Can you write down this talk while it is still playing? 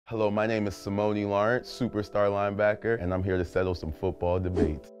Hello, my name is Simone Lawrence, superstar linebacker, and I'm here to settle some football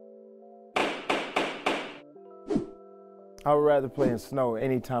debates. I would rather play in snow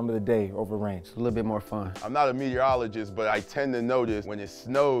any time of the day over rain. It's a little bit more fun. I'm not a meteorologist, but I tend to notice when it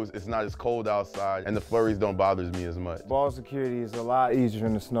snows, it's not as cold outside, and the flurries don't bother me as much. Ball security is a lot easier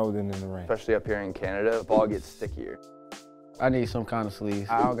in the snow than in the rain. Especially up here in Canada, the ball gets stickier. I need some kind of sleeves.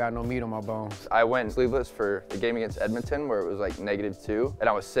 I don't got no meat on my bones. I went sleeveless for the game against Edmonton where it was like -2, and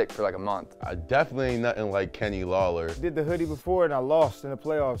I was sick for like a month. I definitely ain't nothing like Kenny Lawler. Did the hoodie before and I lost in the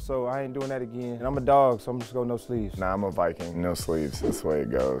playoffs, so I ain't doing that again. And I'm a dog, so I'm just going no sleeves. Nah, I'm a Viking, no sleeves. That's the way it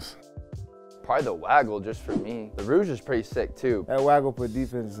goes. Probably the waggle just for me. The rouge is pretty sick too. That waggle put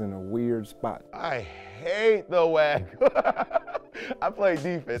defense in a weird spot. I hate the waggle. I play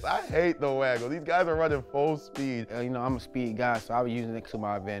defense. I hate the waggle. These guys are running full speed. You know, I'm a speed guy, so I was using it to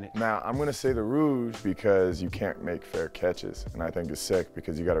my advantage. Now, I'm gonna say the rouge because you can't make fair catches, and I think it's sick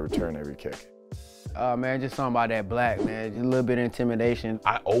because you gotta return every kick. Man, just something about that black, man. Just a little bit of intimidation.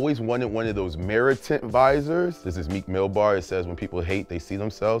 I always wanted one of those mirror tint visors. There's this Meek Mill bar. It says when people hate, they see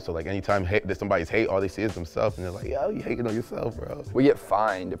themselves. So like anytime that somebody's hate, all they see is themselves. And they're like, yo, you hating on yourself, bro. We get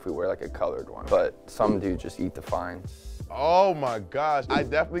fined if we wear like a colored one, but some dudes just eat the fine. Oh my gosh, I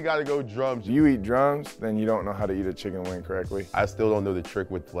definitely gotta go drums. If you eat drums, then you don't know how to eat a chicken wing correctly. I still don't know the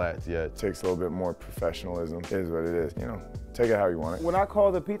trick with flats yet. It takes a little bit more professionalism. It is what it is, you know. Take it how you want it. When I call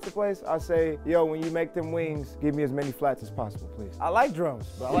the pizza place, I say, yo, when you make them wings, give me as many flats as possible, please. I like drums,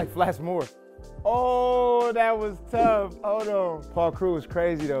 but I like flats more. Oh, that was tough. Hold on. Paul Crew is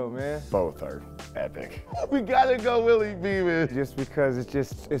crazy though, man. Both are epic. We gotta go Willie Beeman. Just because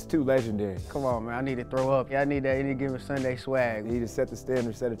it's too legendary. Come on, man. I need to throw up. Yeah, I need that any given Sunday swag. He just set the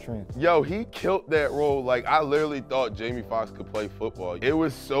standard, set a trend. Yo, he killed that role. Like, I literally thought Jamie Foxx could play football. It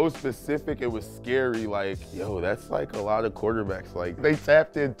was so specific, it was scary. Like, yo, that's like a lot of quarterbacks. Like, they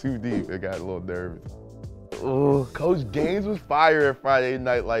tapped in too deep. It got a little nervous. Ooh, Coach Gaines was fire at Friday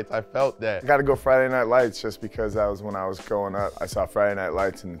Night Lights. I felt that. I gotta go Friday Night Lights just because that was when I was growing up. I saw Friday Night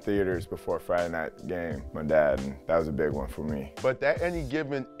Lights in the theaters before Friday Night game, my dad, and that was a big one for me. But that any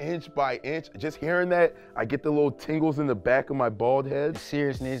given inch by inch, just hearing that, I get the little tingles in the back of my bald head.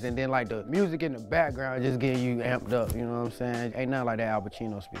 Seriousness, and then like the music in the background just getting you amped up, you know what I'm saying? Ain't nothing like that Al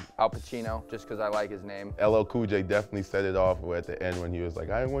Pacino speak. Al Pacino, just because I like his name. LL Cool J definitely set it off at the end when he was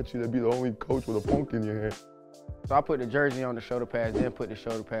like, I didn't want you to be the only coach with a punk in your hand. So I put the jersey on the shoulder pads, then put the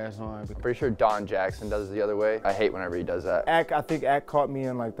shoulder pads on. I'm pretty sure Don Jackson does it the other way. I hate whenever he does that. I think Ack caught me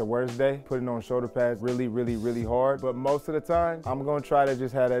in like the worst day, putting on shoulder pads really, really, really hard. But most of the time, I'm gonna try to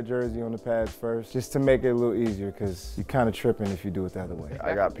just have that jersey on the pads first, just to make it a little easier, because you're kind of tripping if you do it the other way.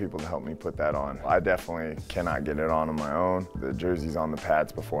 I got people to help me put that on. I definitely cannot get it on my own. The jersey's on the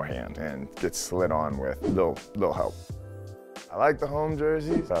pads beforehand and gets slid on with little help. I like the home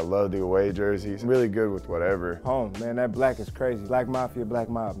jerseys. I love the away jerseys. I'm really good with whatever. Home, man, that black is crazy. Black Mafia, Black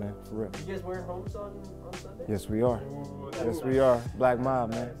Mob, man, for real. You guys wearing homes on Sunday? Yes, we are. Yes, we are. Black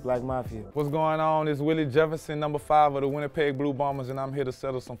Mob, man, Black Mafia. What's going on? It's Willie Jefferson, number 5 of the Winnipeg Blue Bombers, and I'm here to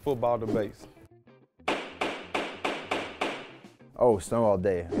settle some football debates. Oh, snow all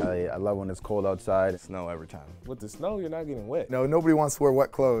day. I love when it's cold outside. Snow every time. With the snow, you're not getting wet. No, nobody wants to wear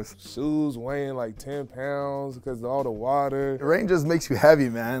wet clothes. Shoes weighing like 10 pounds because of all the water. The rain just makes you heavy,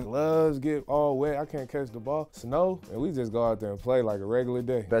 man. Gloves get all wet. I can't catch the ball. Snow, and we just go out there and play like a regular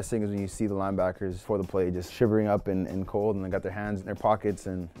day. Best thing is when you see the linebackers before the play just shivering up in cold, and they got their hands in their pockets,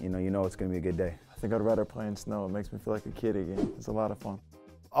 and you know it's gonna be a good day. I think I'd rather play in snow. It makes me feel like a kid again. It's a lot of fun.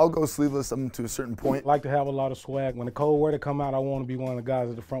 I'll go sleeveless up to a certain point. Like to have a lot of swag. When the cold weather come out, I want to be one of the guys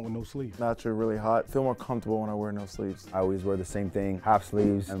at the front with no sleeves. Naturally really hot. Feel more comfortable when I wear no sleeves. I always wear the same thing, half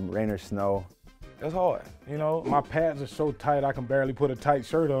sleeves, and rain or snow. That's hard. You know, my pads are so tight I can barely put a tight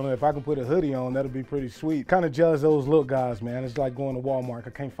shirt on. If I can put a hoodie on, that'll be pretty sweet. Kind of jealous of those little guys, man. It's like going to Walmart.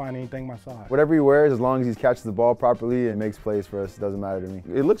 I can't find anything my size. Whatever he wears, as long as he catches the ball properly and makes plays for us, it doesn't matter to me.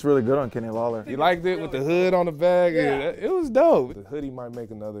 It looks really good on Kenny Lawler. You liked it with the hood on the bag? Yeah. It was dope. The hoodie might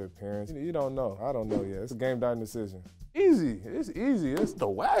make another appearance. You don't know. I don't know yet. It's a game time decision. Easy. It's easy. It's the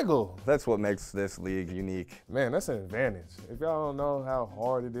waggle. That's what makes this league unique. Man, that's an advantage. If y'all don't know how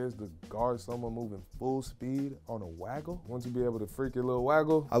hard it is to guard someone moving full speed on a waggle, once you be able to freak your little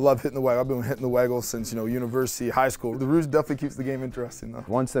waggle. I love hitting the waggle. I've been hitting the waggle since, university, high school. The rouge definitely keeps the game interesting, though.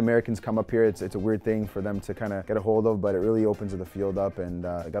 Once the Americans come up here, it's a weird thing for them to kind of get a hold of, but it really opens the field up, and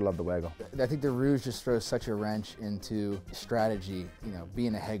I gotta love the waggle. I think the rouge just throws such a wrench into strategy.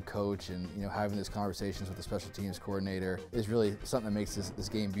 Being a head coach and having these conversations with the special teams coordinator is really something that makes this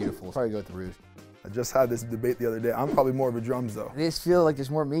game beautiful. I'll probably go with the rouge. I just had this debate the other day. I'm probably more of a drums though. They just feel like there's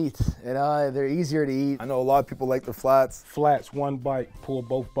more meat, and they're easier to eat. I know a lot of people like the flats. Flats, one bite, pull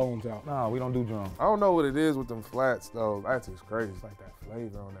both bones out. Nah, we don't do drums. I don't know what it is with them flats though. Flats is crazy. It's like that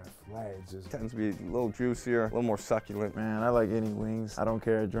flavor on that flat. It just Tends to be a little juicier, a little more succulent. Man, I like any wings. I don't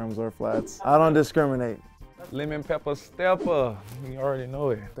care, drums or flats. I don't discriminate. Lemon pepper stepper. You already know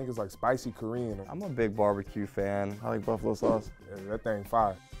it. I think it's like spicy Korean. I'm a big barbecue fan. I like buffalo sauce. Yeah, that thing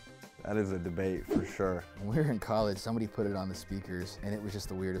fire. That is a debate for sure. When we were in college, somebody put it on the speakers, and it was just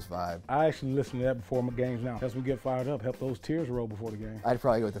the weirdest vibe. I actually listen to that before my games now. As we get fired up, help those tears roll before the game. I'd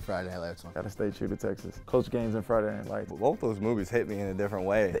probably go with the Friday Night Lights one. Gotta stay true to Texas. Coach Gaines and Friday Night Lights. Both those movies hit me in a different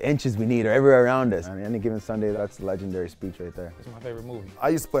way. The inches we need are everywhere around us. On any given Sunday, that's a legendary speech right there. It's my favorite movie. I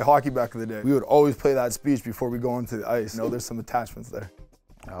used to play hockey back in the day. We would always play that speech before we go onto the ice. You know, there's some attachments there.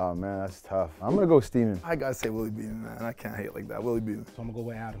 Oh man, that's tough. I'm gonna go Steven. I gotta say Willie Beeman, man. I can't hate like that. Willie Beeman. So I'm gonna go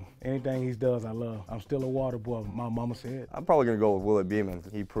with Adam. Anything he does, I love. I'm still a water boy, my mama said. I'm probably gonna go with Willie Beeman.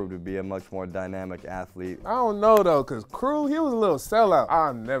 He proved to be a much more dynamic athlete. I don't know though, cause Crew, he was a little sellout.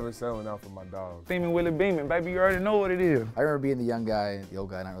 I'm never selling out for my dog. Steaming Willie Beeman, baby, you already know what it is. I remember being the young guy, the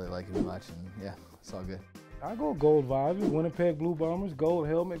old guy, not really liking him much, and yeah, it's all good. I go gold visors, Winnipeg Blue Bombers, gold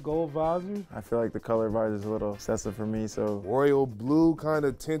helmet, gold visors. I feel like the color visor is a little excessive for me, so. Royal blue kind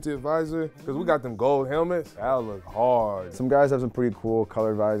of tinted visor, cause we got them gold helmets. That look hard. Some guys have some pretty cool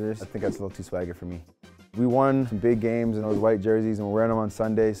colored visors. I think that's a little too swaggy for me. We won some big games in those white jerseys and we're wearing them on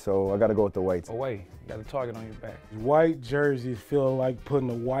Sunday, so I gotta go with the whites. Away, you got a target on your back. White jerseys feel like putting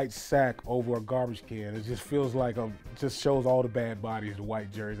a white sack over a garbage can. It just feels like just shows all the bad bodies, the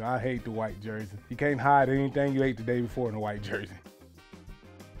white jersey. I hate the white jersey. You can't hide anything you ate the day before in a white jersey.